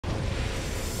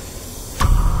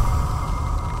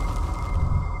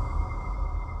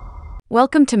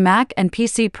Welcome to Mac and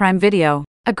PC Prime Video.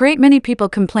 A great many people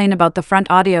complain about the front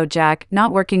audio jack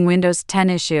not working Windows 10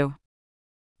 issue.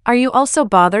 Are you also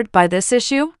bothered by this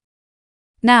issue?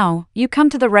 Now, you come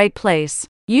to the right place.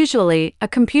 Usually, a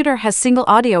computer has single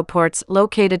audio ports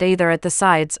located either at the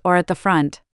sides or at the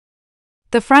front.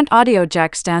 The front audio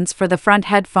jack stands for the front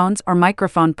headphones or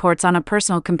microphone ports on a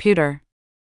personal computer.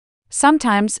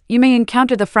 Sometimes, you may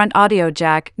encounter the front audio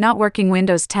jack not working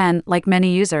Windows 10 like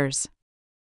many users.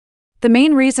 The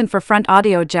main reason for front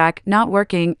audio jack not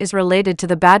working is related to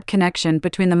the bad connection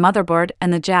between the motherboard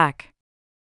and the jack.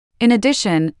 In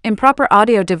addition, improper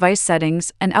audio device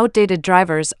settings and outdated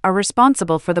drivers are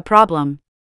responsible for the problem.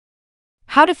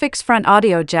 How to fix front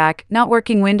audio jack not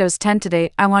working Windows 10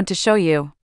 today I want to show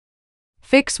you.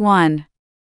 Fix 1.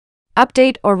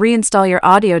 Update or reinstall your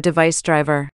audio device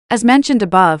driver. As mentioned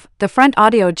above, the front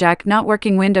audio jack not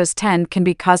working Windows 10 can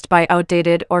be caused by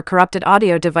outdated or corrupted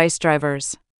audio device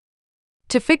drivers.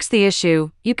 To fix the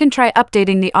issue, you can try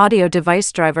updating the audio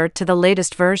device driver to the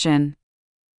latest version.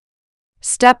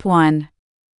 Step 1.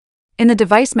 In the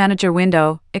Device Manager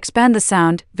window, expand the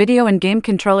Sound, Video and Game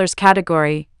Controllers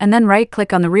category, and then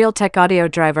right-click on the Realtek audio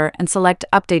driver and select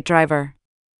Update Driver.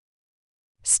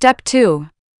 Step 2.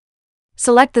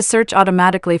 Select the Search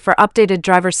Automatically for Updated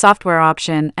Driver Software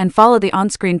option and follow the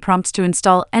on-screen prompts to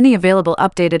install any available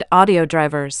updated audio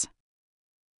drivers.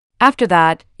 After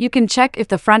that, you can check if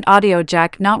the front audio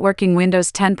jack not working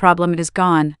Windows 10 problem is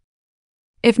gone.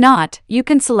 If not, you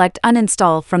can select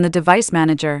Uninstall from the Device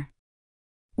Manager.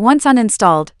 Once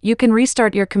uninstalled, you can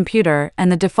restart your computer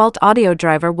and the default audio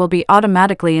driver will be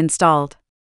automatically installed.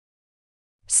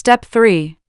 Step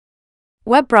 3.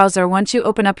 Web browser. Once you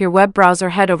open up your web browser,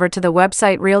 head over to the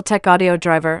website Realtek Audio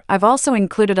Driver. I've also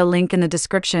included a link in the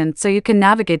description so you can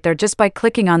navigate there just by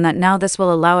clicking on that. Now this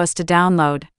will allow us to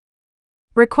download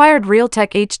required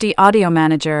Realtek HD Audio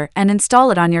Manager and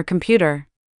install it on your computer.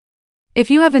 If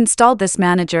you have installed this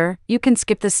manager, you can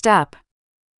skip this step.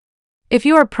 If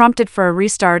you are prompted for a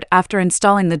restart after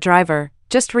installing the driver,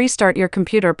 just restart your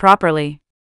computer properly.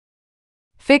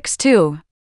 Fix 2.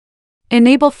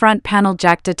 Enable front panel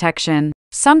jack detection.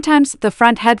 Sometimes the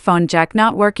front headphone jack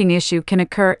not working issue can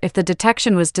occur if the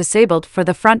detection was disabled for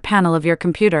the front panel of your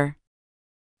computer.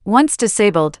 Once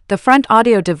disabled, the front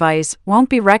audio device won't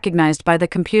be recognized by the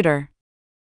computer.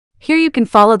 Here you can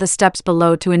follow the steps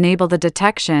below to enable the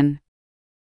detection.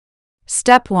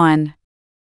 Step 1.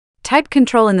 Type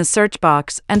Control in the search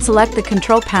box and select the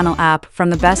Control Panel app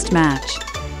from the best match.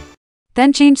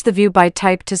 Then change the view by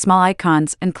type to small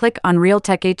icons and click on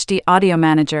Realtek HD Audio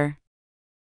Manager.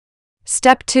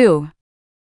 Step 2.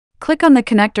 Click on the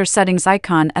connector settings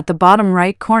icon at the bottom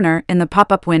right corner in the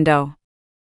pop-up window.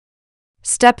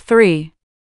 Step 3.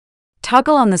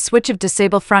 Toggle on the switch of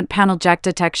Disable Front Panel Jack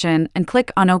Detection and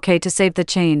click on OK to save the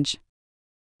change.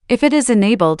 If it is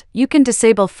enabled, you can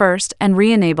disable first and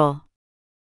re-enable.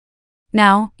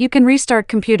 Now, you can restart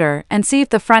computer and see if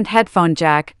the front headphone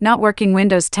jack not working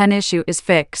Windows 10 issue is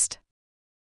fixed.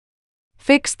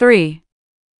 Fix 3.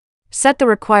 Set the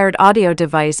required audio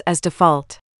device as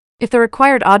default. If the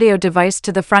required audio device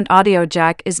to the front audio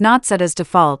jack is not set as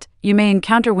default, you may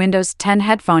encounter Windows 10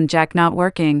 headphone jack not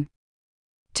working.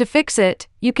 To fix it,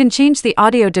 you can change the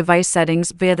audio device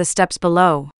settings via the steps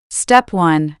below. Step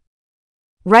 1.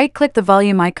 Right-click the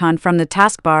volume icon from the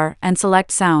taskbar and select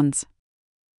Sounds.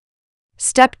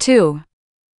 Step 2.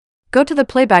 Go to the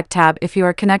Playback tab if you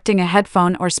are connecting a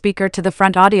headphone or speaker to the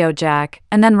front audio jack,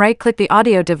 and then right-click the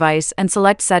audio device and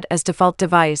select Set as Default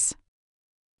Device.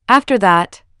 After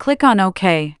that, click on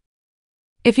OK.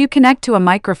 If you connect to a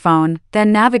microphone,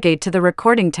 then navigate to the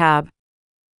Recording tab.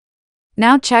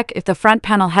 Now check if the front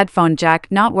panel headphone jack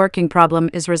not working problem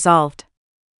is resolved.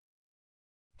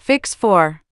 Fix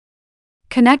 4.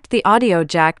 Connect the audio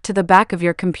jack to the back of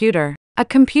your computer. A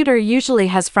computer usually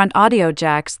has front audio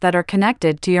jacks that are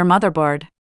connected to your motherboard.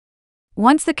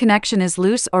 Once the connection is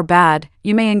loose or bad,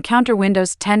 you may encounter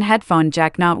Windows 10 headphone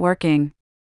jack not working.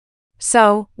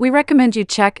 So, we recommend you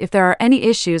check if there are any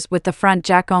issues with the front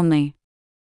jack only.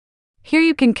 Here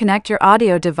you can connect your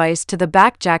audio device to the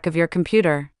back jack of your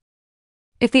computer.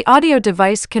 If the audio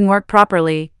device can work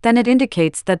properly, then it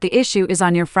indicates that the issue is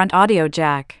on your front audio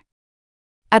jack.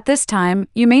 At this time,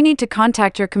 you may need to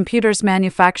contact your computer's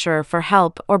manufacturer for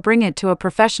help or bring it to a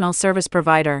professional service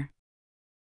provider.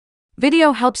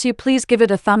 Video helps you, please give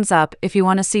it a thumbs up. If you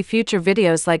want to see future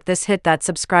videos like this, hit that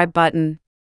subscribe button.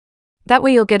 That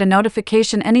way you'll get a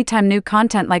notification anytime new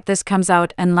content like this comes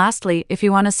out. And lastly, if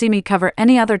you want to see me cover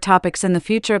any other topics in the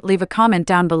future, leave a comment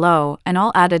down below and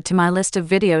I'll add it to my list of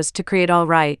videos to create.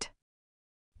 Alright.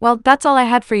 Well, that's all I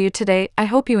had for you today. I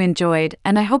hope you enjoyed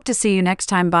and I hope to see you next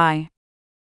time. Bye.